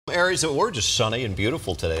areas that were just sunny and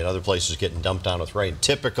beautiful today, and other places getting dumped down with rain.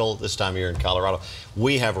 Typical this time of year in Colorado.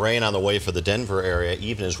 We have rain on the way for the Denver area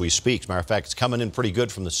even as we speak. As a matter of fact, it's coming in pretty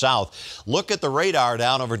good from the south. Look at the radar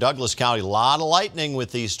down over Douglas County. A lot of lightning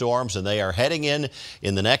with these storms, and they are heading in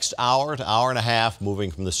the next hour to hour and a half,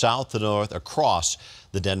 moving from the south to the north across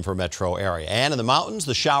the Denver metro area. And in the mountains,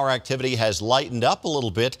 the shower activity has lightened up a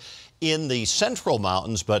little bit in the central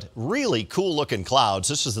mountains, but really cool looking clouds.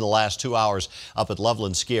 This is in the last 2 hours up at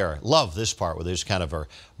Loveland Ski Area. Love this part where they just kind of are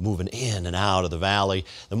moving in and out of the valley.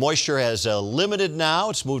 The moisture has limited now.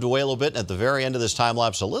 It's moved away a little bit. And at the very end of this time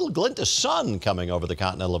lapse, a little glint of sun coming over the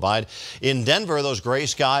Continental Divide. In Denver, those gray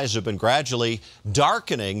skies have been gradually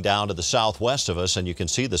darkening down to the southwest of us, and you can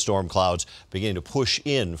see the storm clouds beginning to push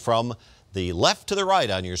in from the left to the right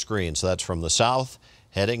on your screen. So that's from the south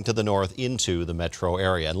heading to the north into the metro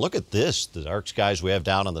area. And look at this, the dark skies we have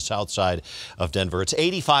down on the south side of Denver. It's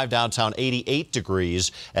 85 downtown, 88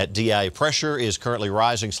 degrees at DI. Pressure is currently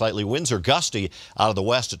rising slightly. Winds are gusty out of the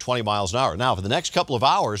west at 20 miles an hour. Now, for the next couple of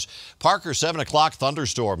hours, Parker, 7 o'clock,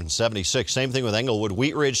 thunderstorm, 76. Same thing with Englewood,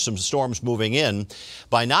 Wheat Ridge, some storms moving in.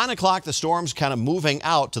 By 9 o'clock, the storm's kind of moving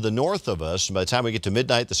out to the north of us. And by the time we get to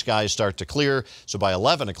midnight, the skies start to clear. So by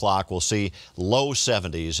 11 o'clock, we'll see low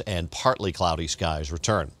 70s and partly cloudy skies return.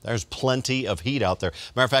 There's plenty of heat out there.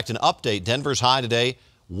 Matter of fact, an update, Denver's high today,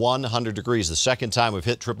 100 degrees. The second time we've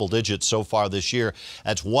hit triple digits so far this year.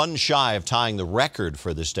 That's one shy of tying the record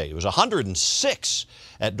for this day. It was 106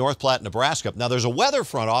 at North Platte, Nebraska. Now, there's a weather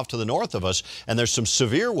front off to the north of us, and there's some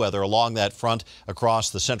severe weather along that front across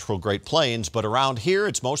the central Great Plains. But around here,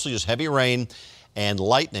 it's mostly just heavy rain and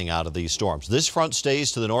lightning out of these storms. This front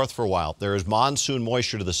stays to the north for a while. There is monsoon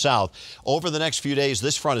moisture to the south. Over the next few days,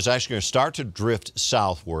 this front is actually going to start to drift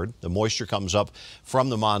southward. The moisture comes up from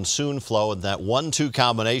the monsoon flow, and that 1-2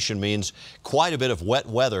 combination means quite a bit of wet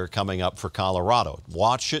weather coming up for Colorado.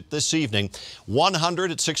 Watch it this evening.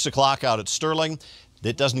 100 at 6 o'clock out at Sterling.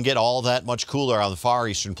 It doesn't get all that much cooler on the far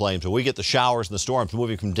eastern plains, but we get the showers and the storms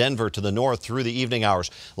moving from Denver to the north through the evening hours.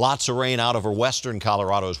 Lots of rain out over western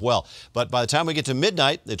Colorado as well. But by the time we get to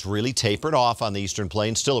midnight, it's really tapered off on the eastern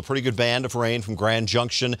plains. Still a pretty good band of rain from Grand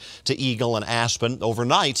Junction to Eagle and Aspen.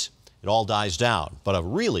 Overnight, it all dies down, but a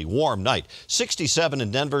really warm night. 67 in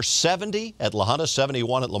Denver, 70 at La Junta,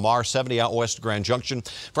 71 at Lamar, 70 out west of Grand Junction.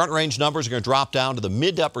 Front range numbers are going to drop down to the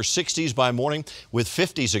mid to upper 60s by morning, with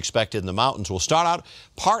 50s expected in the mountains. We'll start out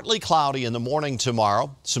partly cloudy in the morning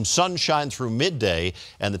tomorrow, some sunshine through midday,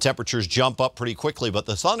 and the temperatures jump up pretty quickly. But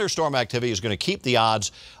the thunderstorm activity is going to keep the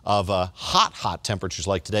odds of hot temperatures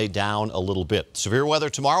like today down a little bit. Severe weather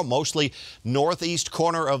tomorrow, mostly northeast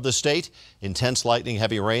corner of the state. Intense lightning,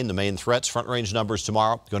 heavy rain, the main threats. Front range numbers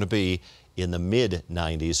tomorrow going to be in the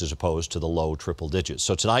mid-90s as opposed to the low triple digits.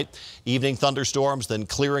 So tonight, evening thunderstorms, then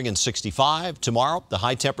clearing in 65. Tomorrow, the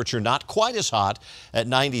high temperature not quite as hot at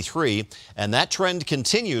 93. And that trend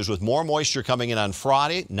continues with more moisture coming in on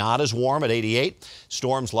Friday, not as warm at 88.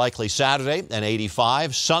 Storms likely Saturday and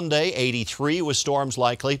 85. Sunday, 83 with storms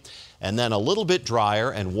likely. And then a little bit drier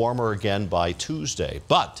and warmer again by Tuesday.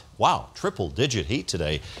 But, wow, triple-digit heat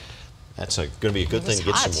today. That's going to be a good thing to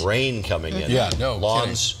get some rain coming in. Yeah, no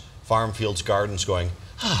Lawns, farm fields, gardens going,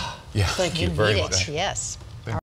 yeah. Thank you very much. Yes.